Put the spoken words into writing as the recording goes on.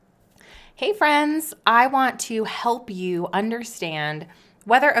Hey friends, I want to help you understand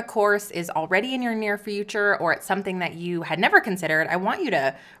whether a course is already in your near future or it's something that you had never considered. I want you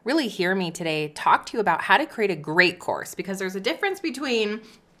to really hear me today talk to you about how to create a great course, because there's a difference between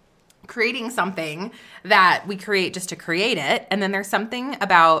creating something that we create just to create it, and then there's something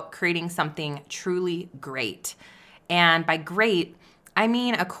about creating something truly great. And by great, I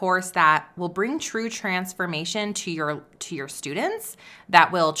mean a course that will bring true transformation to your students,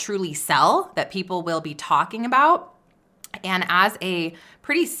 that will truly sell, that people will be talking about. And as a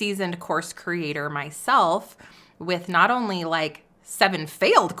pretty seasoned course creator myself, with not only like 7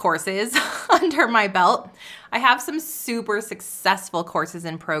 failed courses under my belt, I have some super successful courses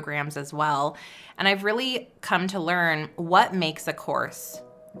and programs as well. And I've really come to learn what makes a course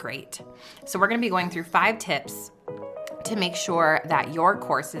great. So we're going to be going through 5 tips to make sure that your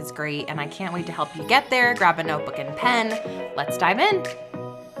course is great, and I can't wait to help you get there. Grab a notebook and pen. Let's dive in.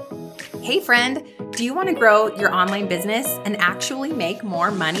 Hey friend, do you want to grow your online business and actually make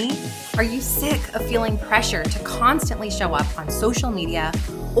more money? Are you sick of feeling pressure to constantly show up on social media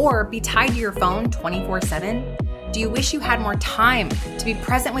or be tied to your phone 24/7? Do you wish you had more time to be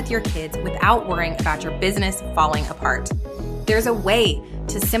present with your kids without worrying about your business falling apart? There's a way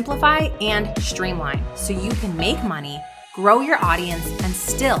to simplify and streamline so you can make money, grow your audience, and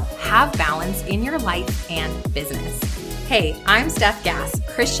still have balance in your life and business. Hey, I'm Steph Gass,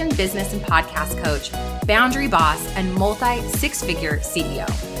 Christian business and podcast coach, boundary boss, and multi-6-figure CEO.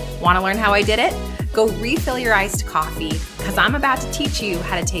 Want to learn how I did it? Go refill your iced coffee, because I'm about to teach you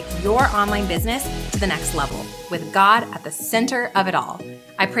how to take your online business to the next level with God at the center of it all.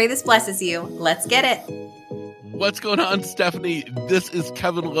 I pray this blesses you. Let's get it. What's going on, Stephanie? This is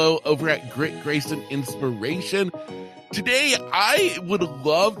Kevin Lowe over at Grit, Grace, and Inspiration. Today, I would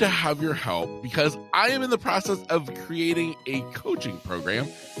love to have your help because I am in the process of creating a coaching program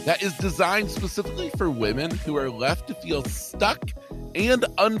that is designed specifically for women who are left to feel stuck and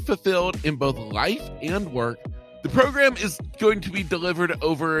unfulfilled in both life and work. The program is going to be delivered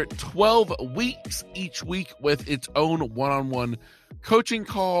over 12 weeks, each week with its own one-on-one coaching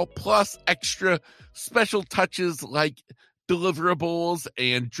call, plus extra special touches like deliverables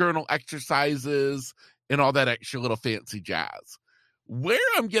and journal exercises and all that extra little fancy jazz. Where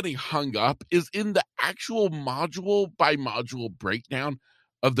I'm getting hung up is in the actual module by module breakdown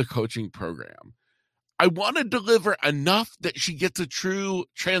of the coaching program. I want to deliver enough that she gets a true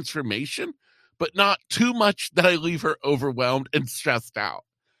transformation, but not too much that I leave her overwhelmed and stressed out.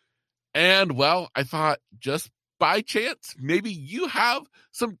 And well, I thought just by chance, maybe you have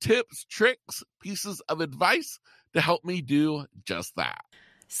some tips, tricks, pieces of advice to help me do just that.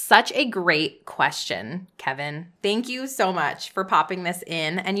 Such a great question, Kevin. Thank you so much for popping this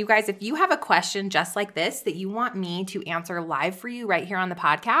in. And you guys, if you have a question just like this that you want me to answer live for you right here on the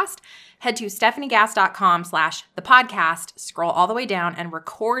podcast, head to stephaniegass.com/thepodcast, scroll all the way down and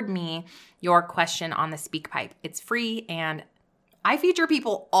record me your question on the SpeakPipe. It's free and I feature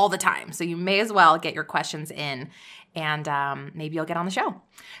people all the time, so you may as well get your questions in and maybe you'll get on the show.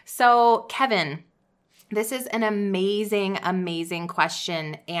 So Kevin, this is an amazing, amazing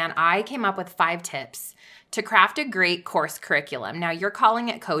question, and I came up with 5 tips to craft a great course curriculum. Now, you're calling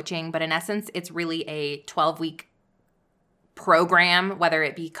it coaching, but in essence, it's really a 12-week program, whether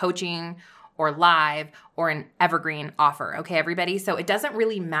it be coaching or live or an evergreen offer. Okay, everybody? So it doesn't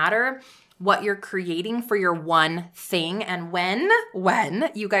really matter what you're creating for your one thing. And when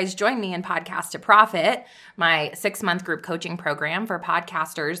you guys join me in Podcast to Profit, my 6-month group coaching program for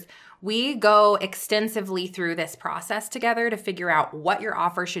podcasters, we go extensively through this process together to figure out what your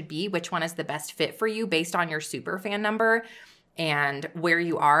offer should be, which one is the best fit for you based on your superfan number and where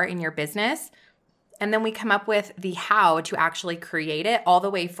you are in your business. And then we come up with the how to actually create it, all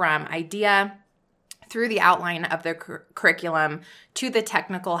the way from idea through the outline of the curriculum to the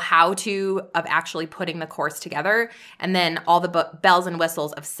technical how-to of actually putting the course together, and then all the bells and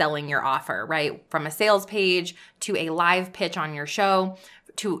whistles of selling your offer, right? From a sales page to a live pitch on your show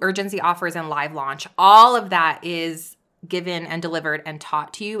to urgency offers and live launch. All of that is given and delivered and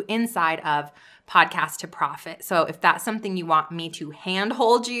taught to you inside of Podcast to Profit. So if that's something you want me to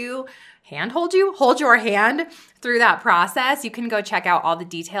hold your hand through that process, you can go check out all the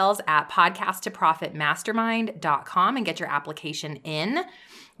details at podcasttoprofitmastermind.com and get your application in.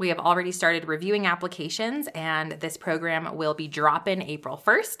 We have already started reviewing applications, and this program will be dropping April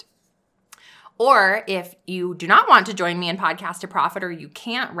 1st. Or if you do not want to join me in Podcast to Profit, or you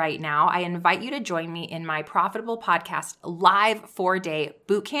can't right now, I invite you to join me in my Profitable Podcast live 4-day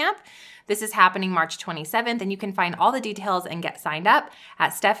bootcamp. This is happening March 27th, and you can find all the details and get signed up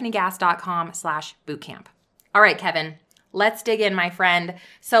at stephaniegass.com/bootcamp. All right, Kevin, Let's dig in, my friend.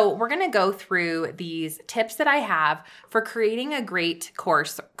 So we're going to go through these tips that I have for creating a great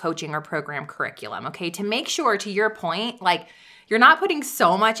course, coaching, or program curriculum, okay? To make sure, to your point, like you're not putting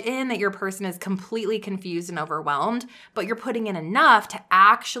so much in that your person is completely confused and overwhelmed, but you're putting in enough to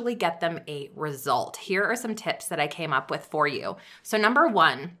actually get them a result. Here are some tips that I came up with for you. So number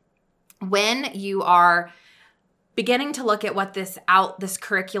one, when you are beginning to look at what this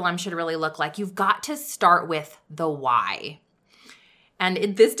curriculum should really look like, you've got to start with the why.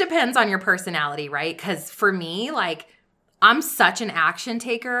 And this depends on your personality, right? Because for me, like, I'm such an action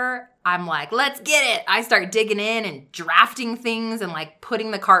taker. I'm like, let's get it. I start digging in and drafting things and like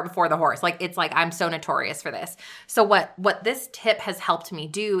putting the cart before the horse. Like, it's like I'm so notorious for this. So what this tip has helped me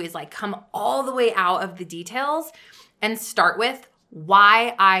do is like come all the way out of the details and start with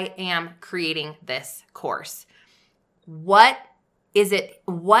why I am creating this course. What is it?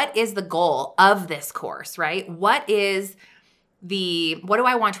 What is the goal of this course, right? What do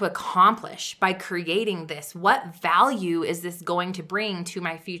I want to accomplish by creating this? What value is this going to bring to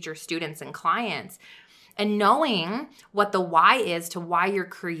my future students and clients? And knowing what the why is to why you're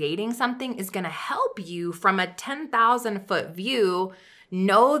creating something is going to help you from a 10,000 foot view,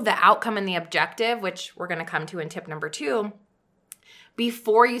 know the outcome and the objective, which we're going to come to in tip number 2,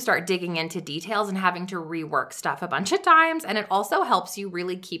 before you start digging into details and having to rework stuff a bunch of times. And it also helps you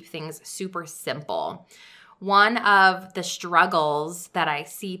really keep things super simple. One of the struggles that I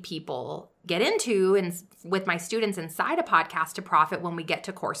see people get into with my students inside a Podcast to Profit when we get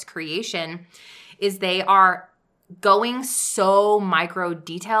to course creation is they are going so micro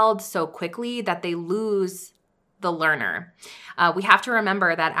detailed so quickly that they lose the learner. We have to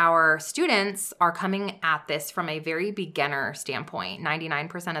remember that our students are coming at this from a very beginner standpoint,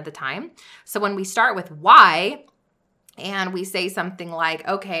 99% of the time. So when we start with why, and we say something like,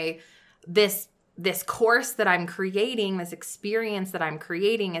 okay, this course that I'm creating, this experience that I'm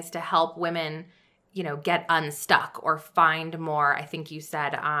creating is to help women, get unstuck or find more, I think you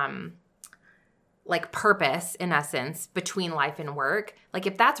said, like purpose in essence between life and work. Like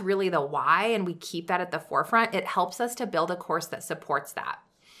if that's really the why and we keep that at the forefront, it helps us to build a course that supports that.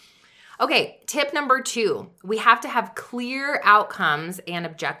 Okay, tip number 2, we have to have clear outcomes and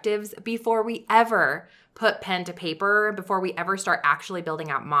objectives before we ever put pen to paper, before we ever start actually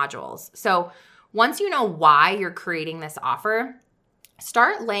building out modules. So once you know why you're creating this offer,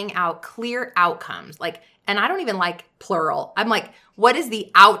 start laying out clear outcomes. And I don't even like plural. I'm like, what is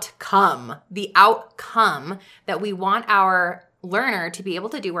the outcome? The outcome that we want our learner to be able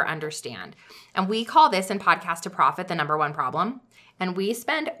to do or understand. And we call this in Podcast to Profit the number 1 problem. And we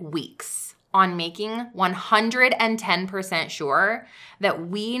spend weeks on making 110% sure that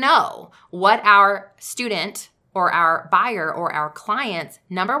we know what our student or our buyer or our client's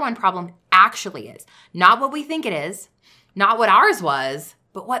number 1 problem actually is. Not what we think it is, not what ours was,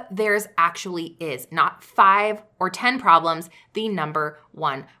 but what theirs actually is. Not 5 or 10 problems, the number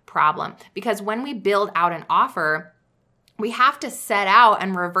 1 problem. Because when we build out an offer, we have to set out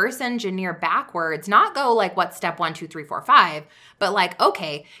and reverse engineer backwards, not go like what's step 1, 2, 3, 4, 5, but like,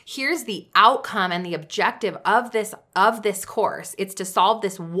 okay, here's the outcome and the objective of this course. It's to solve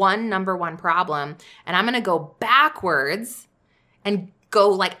this number 1 problem. And I'm going to go backwards and go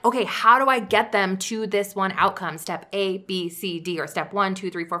like, okay, how do I get them to this one outcome? Step A, B, C, D, or step 1,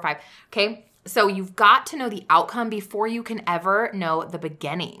 2, 3, 4, 5. Okay. So you've got to know the outcome before you can ever know the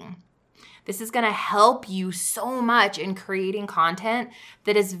beginning. This is going to help you so much in creating content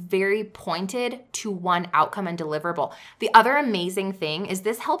that is very pointed to one outcome and deliverable. The other amazing thing is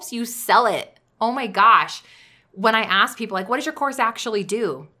this helps you sell it. Oh my gosh. When I ask people like, what does your course actually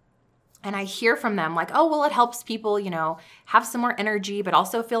do? And I hear from them like, oh, well, it helps people, have some more energy, but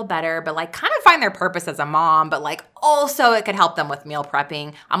also feel better, but like kind of find their purpose as a mom, but like also it could help them with meal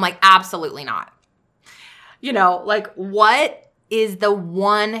prepping. I'm like, absolutely not. What is the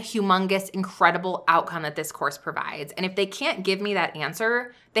one humongous, incredible outcome that this course provides? And if they can't give me that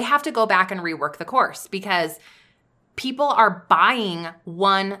answer, they have to go back and rework the course because people are buying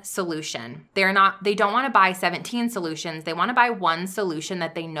one solution. They don't want to buy 17 solutions. They want to buy one solution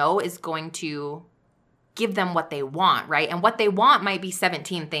that they know is going to give them what they want, right? And what they want might be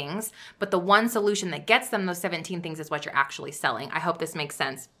 17 things, but the one solution that gets them those 17 things is what you're actually selling. I hope this makes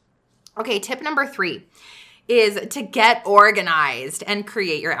sense. Okay, tip number 3 is to get organized and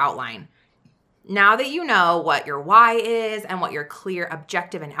create your outline. Now that you know what your why is and what your clear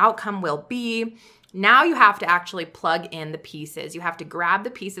objective and outcome will be, now you have to actually plug in the pieces. You have to grab the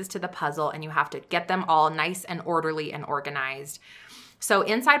pieces to the puzzle and you have to get them all nice and orderly and organized. So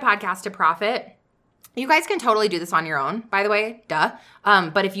inside Podcast to Profit, You guys can totally do this on your own, by the way, duh.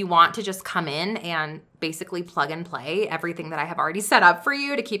 But if you want to just come in and basically plug and play everything that I have already set up for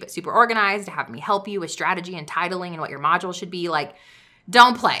you to keep it super organized, to have me help you with strategy and titling and what your module should be, like,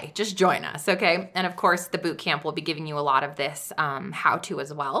 don't play, just join us, okay? And of course, the boot camp will be giving you a lot of this how-to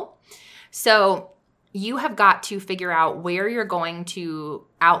as well. So you have got to figure out where you're going to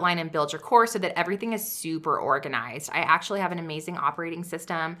outline and build your course so that everything is super organized. I actually have an amazing operating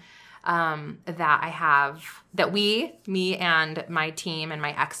system that me and my team and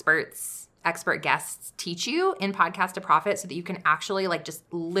my expert guests teach you in Podcast to Profit so that you can actually like just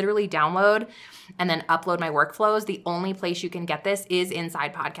literally download and then upload my workflows. The only place you can get this is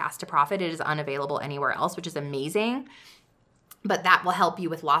inside Podcast to Profit. It is unavailable anywhere else, which is amazing. But that will help you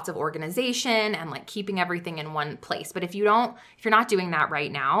with lots of organization and like keeping everything in one place. But if you're not doing that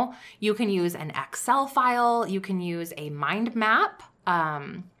right now, you can use an Excel file. You can use a mind map.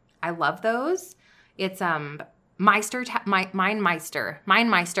 I love those. It's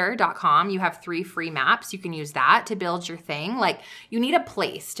Mindmeister.com. You have 3 free maps. You can use that to build your thing. Like, you need a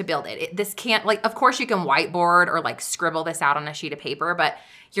place to build it. This can't, like, of course you can whiteboard or like scribble this out on a sheet of paper, but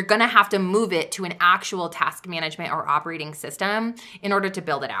you're going to have to move it to an actual task management or operating system in order to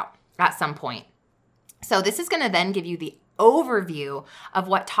build it out at some point. So this is going to then give you the overview of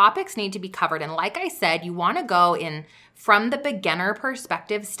what topics need to be covered. And like I said, you want to go in from the beginner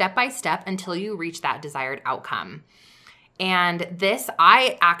perspective, step by step, until you reach that desired outcome. And this,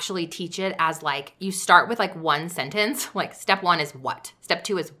 I actually teach it as like, you start with like one sentence, like step 1 is what, step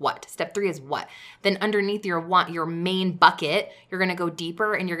 2 is what, step 3 is what. Then underneath your main bucket, you're going to go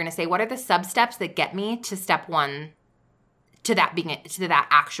deeper and you're going to say, what are the sub steps that get me to step 1, to that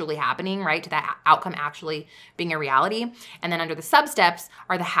actually happening, right? To that outcome actually being a reality. And then under the sub steps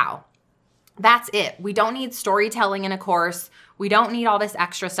are the how. That's it. We don't need storytelling in a course. We don't need all this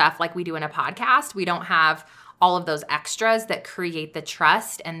extra stuff like we do in a podcast. We don't have all of those extras that create the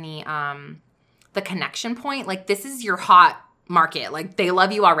trust and the connection point. Like, this is your hot market. Like, they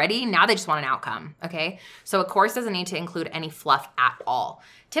love you already. Now they just want an outcome. Okay. So a course doesn't need to include any fluff at all.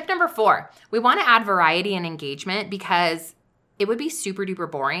 Tip number 4, we want to add variety and engagement because it would be super duper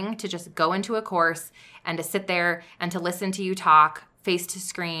boring to just go into a course and to sit there and to listen to you talk face to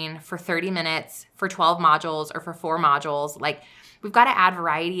screen for 30 minutes for 12 modules or for 4 modules. Like, we've got to add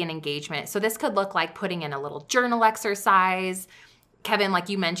variety and engagement. So this could look like putting in a little journal exercise. Kevin, like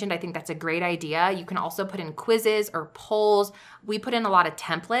you mentioned, I think that's a great idea. You can also put in quizzes or polls. We put in a lot of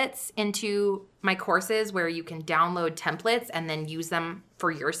templates into my courses where you can download templates and then use them for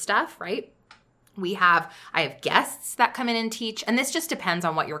your stuff, right? I have guests that come in and teach, and this just depends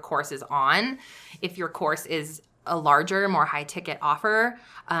on what your course is on. If your course is a larger, more high ticket offer,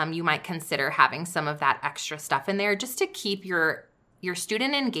 you might consider having some of that extra stuff in there just to keep your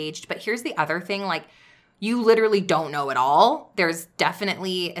student engaged. But here's the other thing, like, you literally don't know it all. There's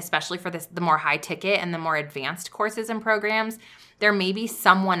definitely, especially for the more high ticket and the more advanced courses and programs, there may be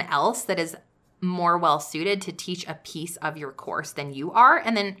someone else that is more well suited to teach a piece of your course than you are.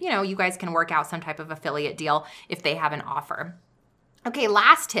 And then, you guys can work out some type of affiliate deal if they have an offer. Okay,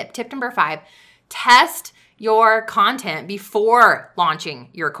 last tip number 5, test your content before launching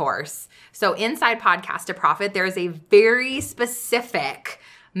your course. So inside Podcast to Profit, there's a very specific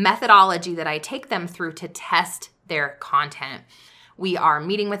methodology that I take them through to test their content. We are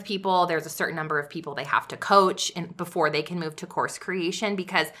meeting with people. There's a certain number of people they have to coach before they can move to course creation,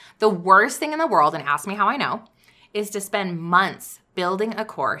 because the worst thing in the world, and ask me how I know, is to spend months building a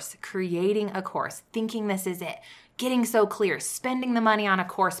course, creating a course, thinking this is it, getting so clear, spending the money on a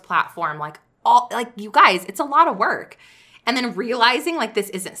course platform, like you guys, it's a lot of work. And then realizing like this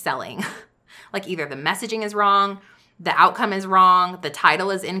isn't selling. Like, either the messaging is wrong, the outcome is wrong, the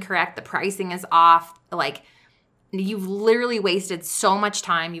title is incorrect, the pricing is off. Like, you've literally wasted so much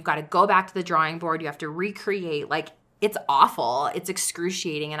time. You've got to go back to the drawing board. You have to recreate. Like, it's awful. It's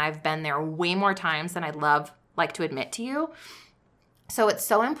excruciating. And I've been there way more times than I'd like to admit to you. So it's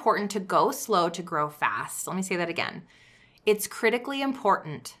so important to go slow to grow fast. Let me say that again. It's critically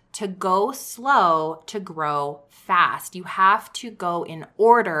important to go slow to grow fast. You have to go in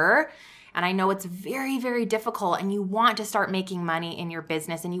order. And I know it's very, very difficult, and you want to start making money in your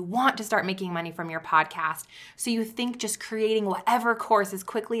business, and you want to start making money from your podcast. So you think just creating whatever course as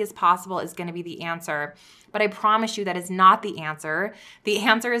quickly as possible is going to be the answer. But I promise you that is not the answer. The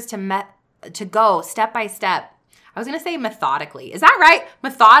answer is to go step by step. I was going to say methodically. Is that right?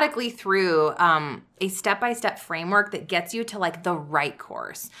 Methodically through a step-by-step framework that gets you to like the right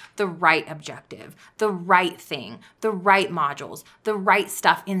course, the right objective, the right thing, the right modules, the right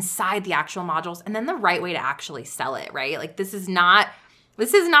stuff inside the actual modules, and then the right way to actually sell it, right? Like, this is not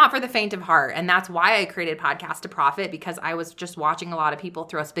This is not for the faint of heart. And that's why I created Podcast to Profit, because I was just watching a lot of people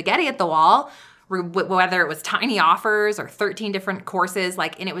throw spaghetti at the wall, whether it was tiny offers or 13 different courses.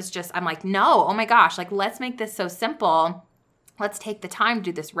 And it was just, I'm like, no, oh my gosh, let's make this so simple. Let's take the time to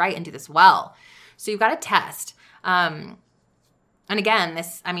do this right and do this well. So you've got to test. And again,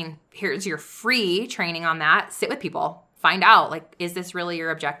 here's your free training on that. Sit with people, find out, is this really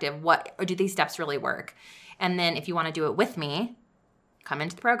your objective? Or do these steps really work? And then if you want to do it with me, come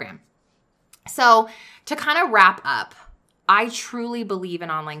into the program. So to kind of wrap up, I truly believe in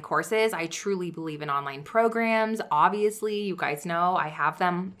online courses. I truly believe in online programs. Obviously, you guys know I have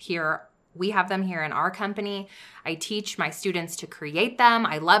them here. We have them here in our company. I teach my students to create them.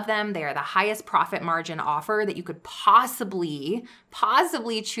 I love them. They are the highest profit margin offer that you could possibly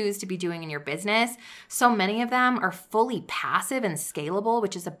choose to be doing in your business. So many of them are fully passive and scalable,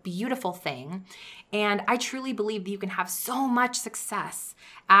 which is a beautiful thing. And I truly believe that you can have so much success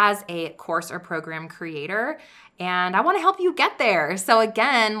as a course or program creator. And I want to help you get there. So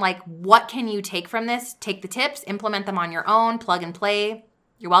again, what can you take from this? Take the tips, implement them on your own, plug and play.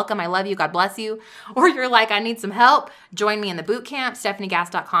 You're welcome. I love you. God bless you. Or you're like, I need some help. Join me in the bootcamp,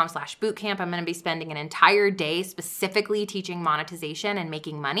 stefaniegass.com/bootcamp. I'm going to be spending an entire day specifically teaching monetization and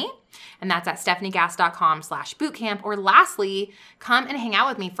making money. And that's at stefaniegass.com/bootcamp. Or lastly, come and hang out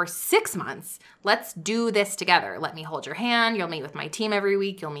with me for 6 months. Let's do this together. Let me hold your hand. You'll meet with my team every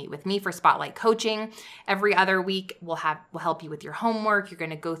week. You'll meet with me for Spotlight coaching. Every other week, we'll help you with your homework. You're going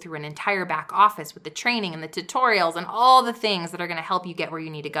to go through an entire back office with the training and the tutorials and all the things that are going to help you get where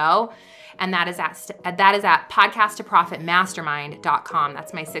you need to go. And that is at podcasttoprofitmastermind.com.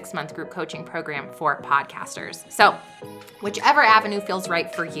 That's my 6-month group coaching program for podcasters. So whichever avenue feels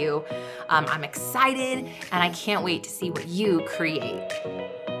right for you, I'm excited and I can't wait to see what you create.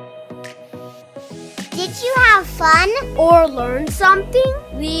 Did you have fun or learn something?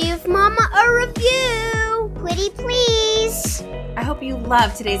 Leave Mama a review. Pretty please. I hope you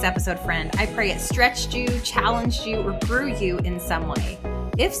loved today's episode, friend. I pray it stretched you, challenged you, or grew you in some way.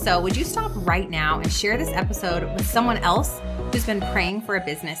 If so, would you stop right now and share this episode with someone else who's been praying for a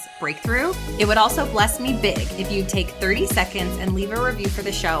business breakthrough? It would also bless me big if you'd take 30 seconds and leave a review for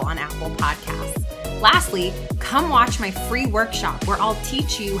the show on Apple Podcasts. Lastly, come watch my free workshop where I'll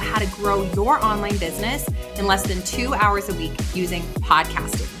teach you how to grow your online business in less than 2 hours a week using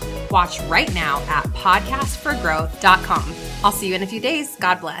podcasting. Watch right now at podcastforgrowth.com. I'll see you in a few days.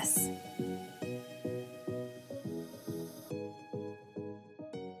 God bless.